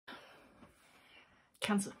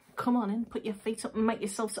Cancer, come on in, put your feet up and make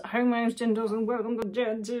yourselves at home. My name's Jen Dawson, welcome to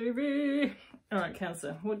JenTV. Alright,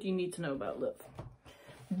 Cancer, what do you need to know about love?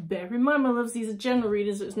 Bear in mind, my loves, these are general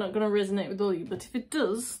readers, so it's not going to resonate with all you, but if it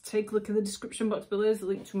does, take a look in the description box below. There's a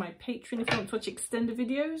link to my Patreon if you want to watch extended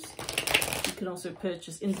videos. You can also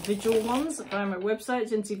purchase individual ones via my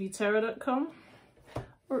website, JenTVTarot.com,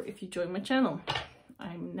 or if you join my channel.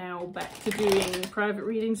 I'm now back to doing private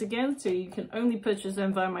readings again, so you can only purchase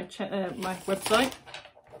them via my website.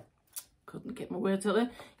 Couldn't get my words out there.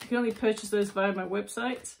 You can only purchase those via my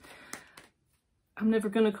website. I'm never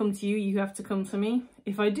going to come to you, you have to come to me.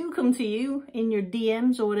 If I do come to you in your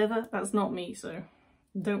DMs or whatever, that's not me, so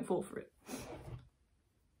don't fall for it.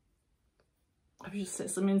 I've just set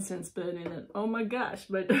some incense burning and oh my gosh,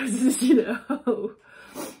 my nose is, you know.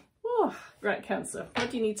 Oh, right, Cancer, what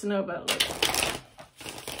do you need to know about love?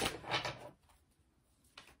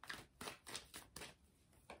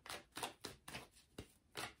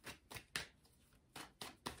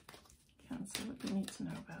 Cancer, what do you need to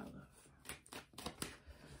know about love?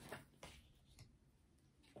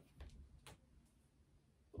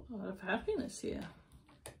 A lot of happiness here.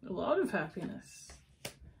 A lot of happiness.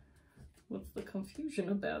 What's the confusion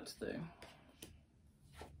about though?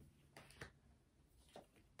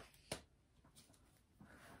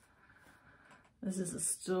 This is a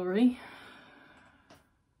story.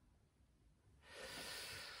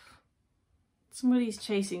 Somebody's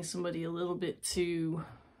chasing somebody a little bit too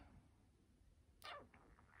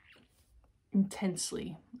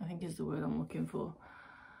intensely, I think is the word I'm looking for.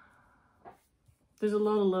 There's a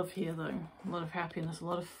lot of love here though, a lot of happiness, a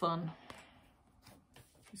lot of fun.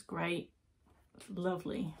 It's great, it's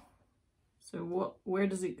lovely. So where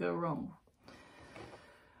does it go wrong?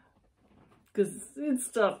 Because it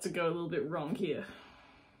starts to go a little bit wrong here.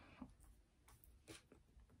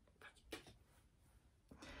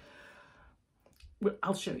 Well,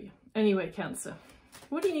 I'll show you. Anyway, Cancer,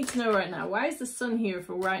 what do you need to know right now? Why is the sun here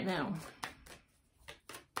for right now?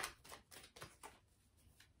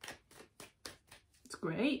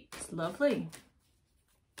 Great, it's lovely.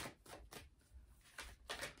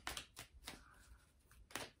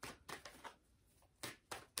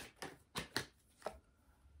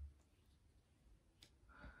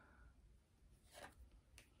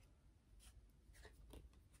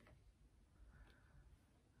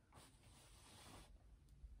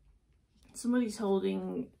 Somebody's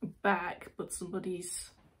holding back, but somebody's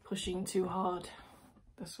pushing too hard.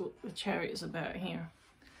 That's what the Chariot is about here.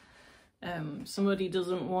 Somebody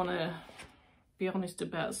doesn't want to be honest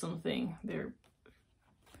about something.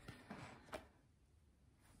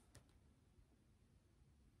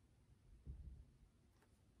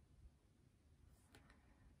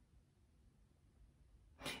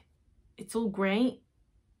 It's all great,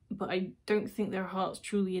 but I don't think their heart's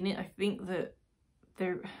truly in it. I think that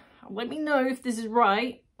let me know if this is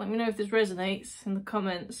right. Let me know if this resonates in the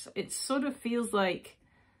comments. It sort of feels like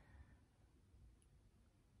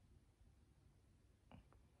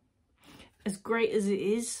as great as it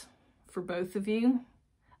is for both of you,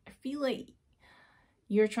 I feel like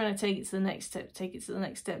you're trying to take it to the next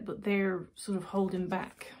step, but they're sort of holding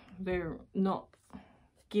back. They're not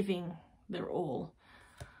giving their all.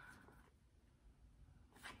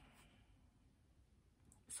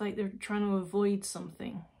 It's like they're trying to avoid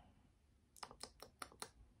something.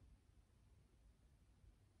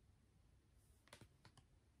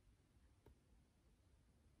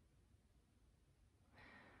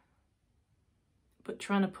 But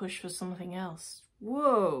trying to push for something else.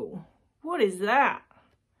 Whoa, what is that?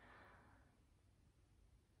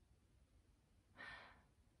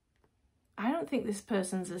 I don't think this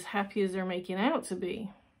person's as happy as they're making out to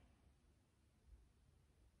be.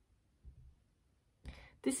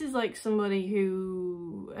 This is like somebody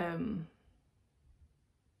who,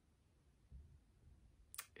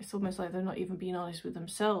 it's almost like they're not even being honest with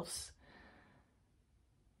themselves.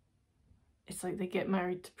 It's like they get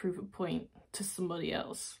married to prove a point to somebody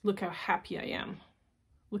else. Look how happy I am.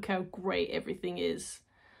 Look how great everything is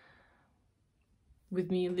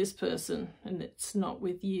with me and this person, and it's not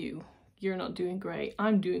with you. You're not doing great.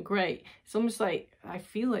 I'm doing great. It's almost like I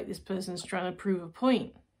feel like this person's trying to prove a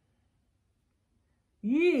point.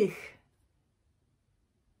 Yeesh.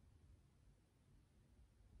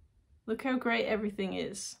 Look how great everything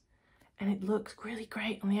is. And it looks really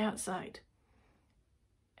great on the outside.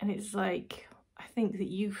 And it's like, I think that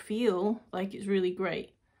you feel like it's really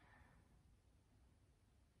great.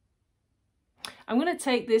 I'm going to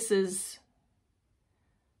take this as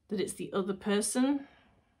that it's the other person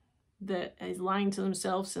that is lying to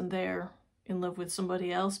themselves and they're in love with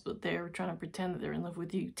somebody else, but they're trying to pretend that they're in love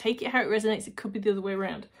with you. Take it how it resonates. It could be the other way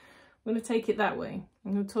around. I'm going to take it that way.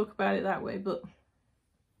 I'm going to talk about it that way, but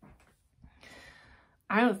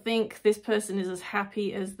I don't think this person is as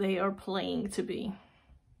happy as they are playing to be.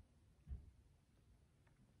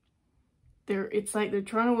 It's like they're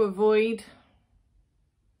trying to avoid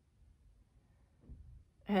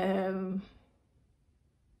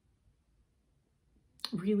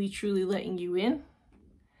really truly letting you in.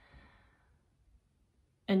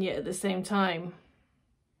 And yet at the same time,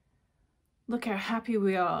 look how happy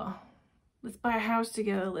we are. Let's buy a house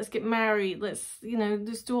together. Let's get married. Let's, you know,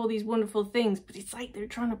 just do all these wonderful things. But it's like they're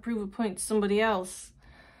trying to prove a point to somebody else.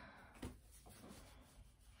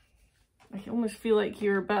 I almost feel like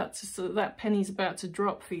you're about to, so that penny's about to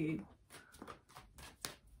drop for you.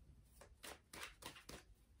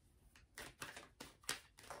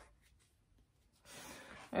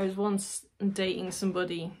 I was once dating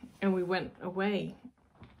somebody and we went away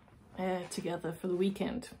together for the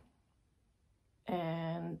weekend.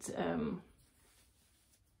 And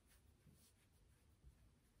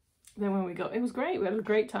then when we got, it was great. We had a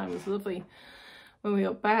great time. It was lovely. When we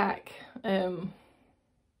got back,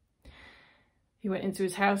 he went into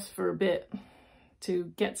his house for a bit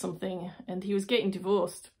to get something, and he was getting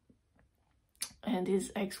divorced. And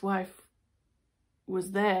his ex-wife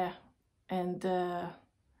was there, and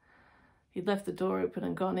he'd left the door open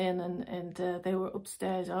and gone in, and they were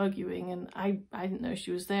upstairs arguing, and I didn't know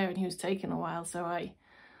she was there, and he was taking a while, so I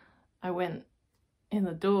went in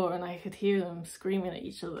the door and I could hear them screaming at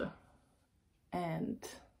each other. And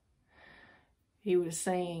he was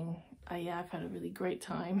saying, oh, yeah, I've had a really great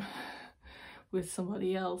time with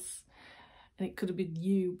somebody else, and it could have been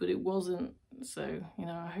you, but it wasn't. So, you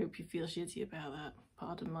know, I hope you feel shitty about that.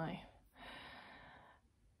 Pardon my...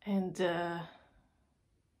 And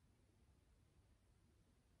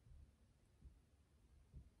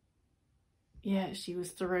yeah, she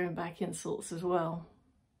was throwing back insults as well.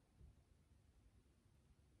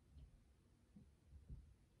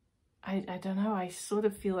 I don't know, I sort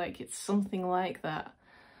of feel like it's something like that.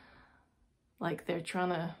 Like they're trying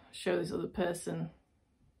to show this other person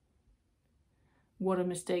what a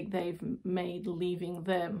mistake they've made leaving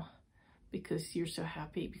them because you're so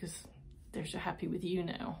happy, because they're so happy with you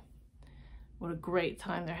now. What a great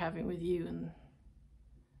time they're having with you. And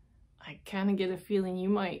I kind of get a feeling you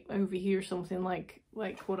might overhear something like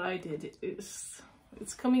what I did. It's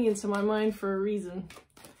coming into my mind for a reason.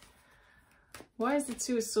 Why is the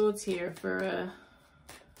Two of Swords here for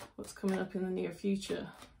what's coming up in the near future?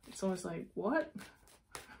 It's almost like, what?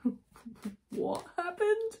 What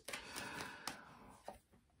happened?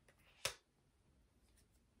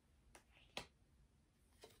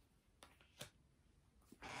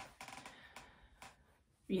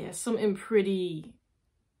 Yeah, something pretty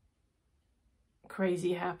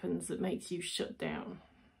crazy happens that makes you shut down,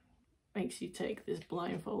 makes you take this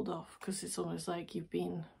blindfold off, because it's almost like you've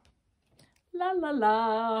been la la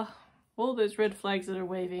la, all those red flags that are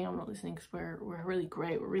waving. I'm not listening because we're really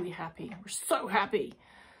great, we're really happy, we're so happy.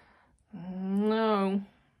 No,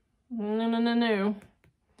 no, no, no, no,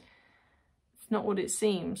 it's not what it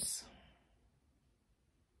seems.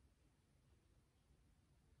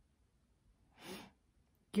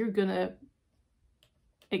 You're gonna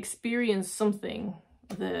experience something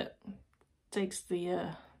that takes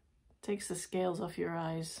the scales off your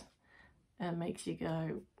eyes and makes you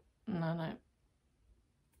go, no, no,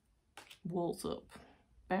 walls up,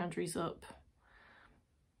 boundaries up,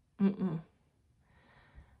 and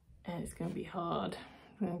it's going to be hard.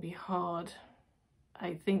 It's going to be hard.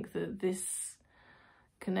 I think that this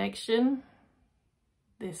connection,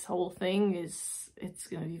 this whole thing it's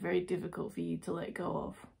going to be very difficult for you to let go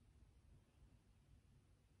of.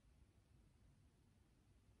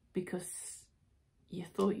 Because you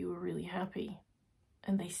thought you were really happy,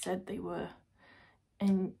 and they said they were,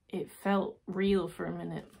 and it felt real for a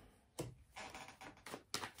minute.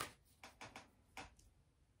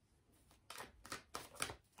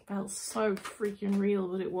 Felt so freaking real,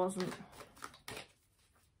 but it wasn't.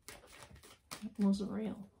 It wasn't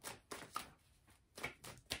real.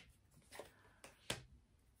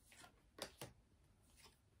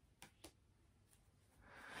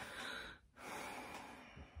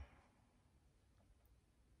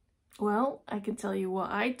 Well, I can tell you what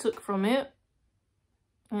I took from it.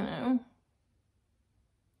 You know,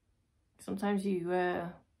 sometimes you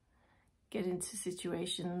get into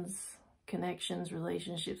situations, connections,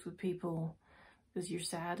 relationships with people because you're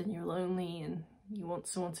sad and you're lonely and you want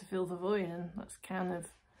someone to fill the void, and that's kind of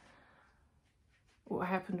what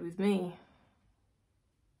happened with me.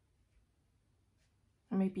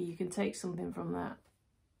 Maybe you can take something from that.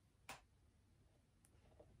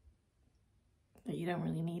 That you don't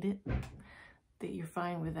really need it, that you're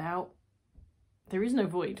fine without. There is no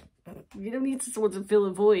void. You don't need someone to fill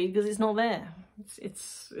a void because it's not there.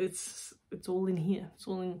 It's all in here. It's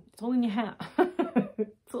all in your hat.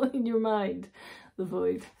 It's all in your mind. The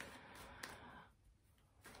void.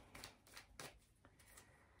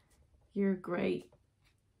 You're great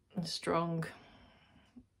and strong.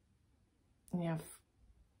 You have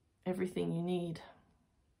everything you need.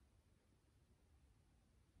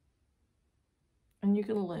 And you're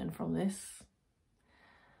going to learn from this.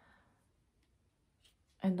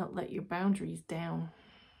 And not let your boundaries down.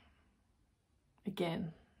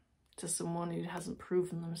 Again, to someone who hasn't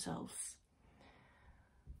proven themselves.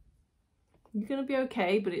 You're going to be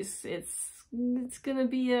okay, but it's going to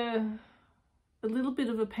be a little bit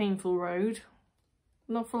of a painful road.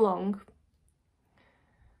 Not for long.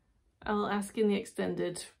 I'll ask in the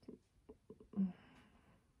extended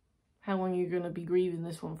how long you're going to be grieving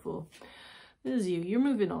this one for. This is you. You're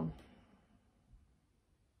moving on.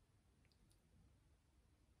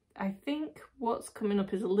 I think what's coming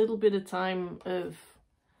up is a little bit of time of,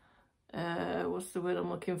 what's the word I'm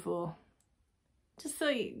looking for? Just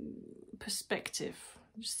like perspective.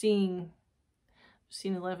 Just seeing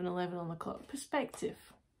 11:11 on the clock. Perspective.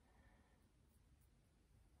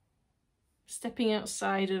 Stepping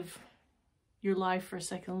outside of your life for a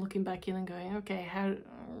second, looking back in and going, okay, how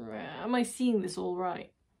am I seeing this all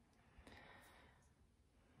right?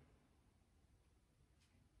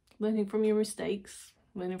 Learning from your mistakes,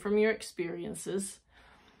 learning from your experiences,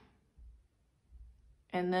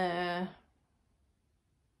 and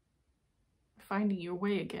finding your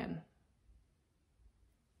way again.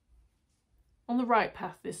 On the right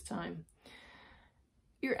path this time.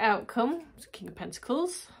 Your outcome is King of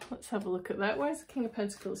Pentacles. Let's have a look at that. Where's the King of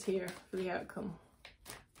Pentacles here for the outcome?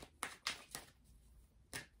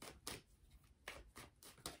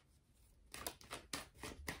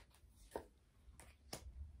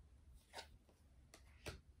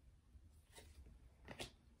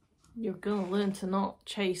 You're going to learn to not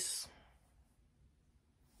chase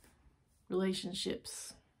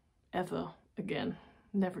relationships ever again.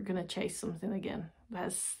 Never going to chase something again.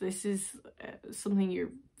 This is something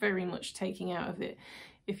you're very much taking out of it.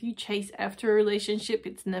 If you chase after a relationship,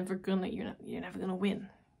 it's never gonna, you're never gonna win.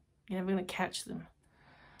 You're never gonna catch them.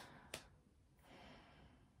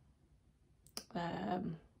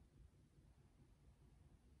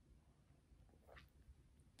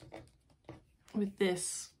 With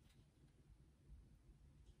this,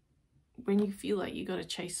 when you feel like you gotta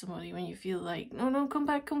chase somebody, when you feel like, no, come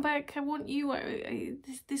back, I want you,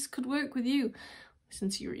 this could work with you. Listen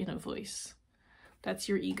to your inner voice. That's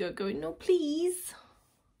your ego going, no, please.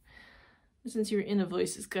 Listen to your inner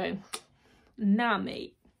voice is going, nah,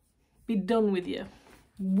 mate. Be done with you.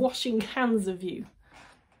 Washing hands of you.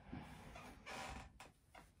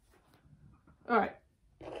 All right.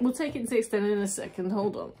 We'll take it to extended in a second.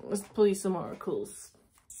 Hold on. Let's pull you some oracles.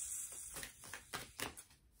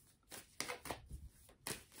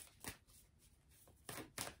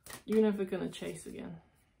 You're never going to chase again.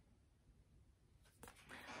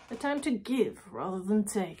 A time to give rather than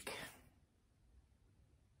take.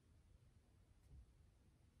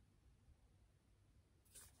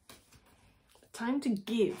 A time to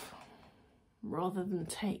give rather than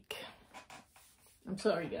take. I'm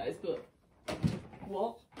sorry guys, but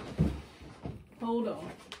what? Hold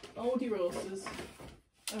on. Hold your horses.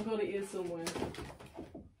 I've got it here somewhere.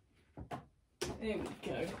 There we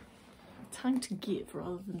go. Time to give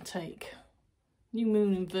rather than take. New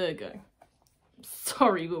moon in Virgo.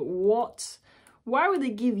 Sorry, but what? Why would they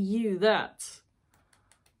give you that?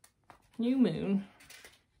 New moon.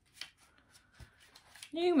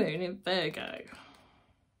 New moon in Virgo.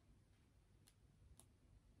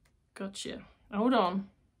 Gotcha. Hold on.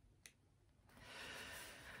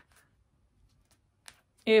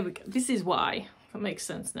 Here we go. This is why. That makes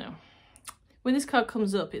sense now. When this card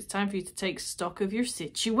comes up, it's time for you to take stock of your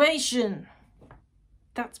situation.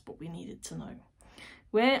 That's what we needed to know.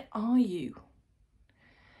 Where are you?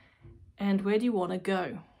 And where do you want to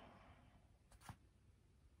go?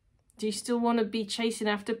 Do you still want to be chasing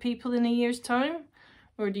after people in a year's time?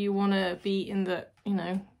 Or do you want to be in the, you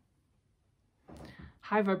know,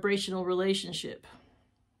 high vibrational relationship?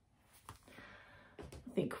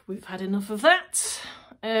 I think we've had enough of that.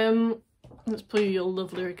 Let's play your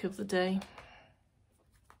love lyric of the day.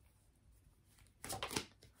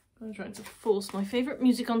 I'm trying to force my favourite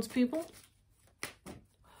music onto people.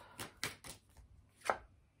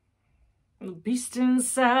 The beast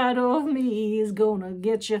inside of me is gonna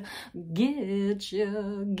get you, get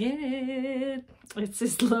you, get. It's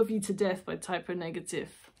just Love You to Death by Typo Negative.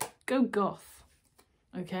 Go goth.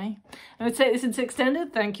 Okay? I'm going to take this into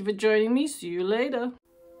extended. Thank you for joining me. See you later.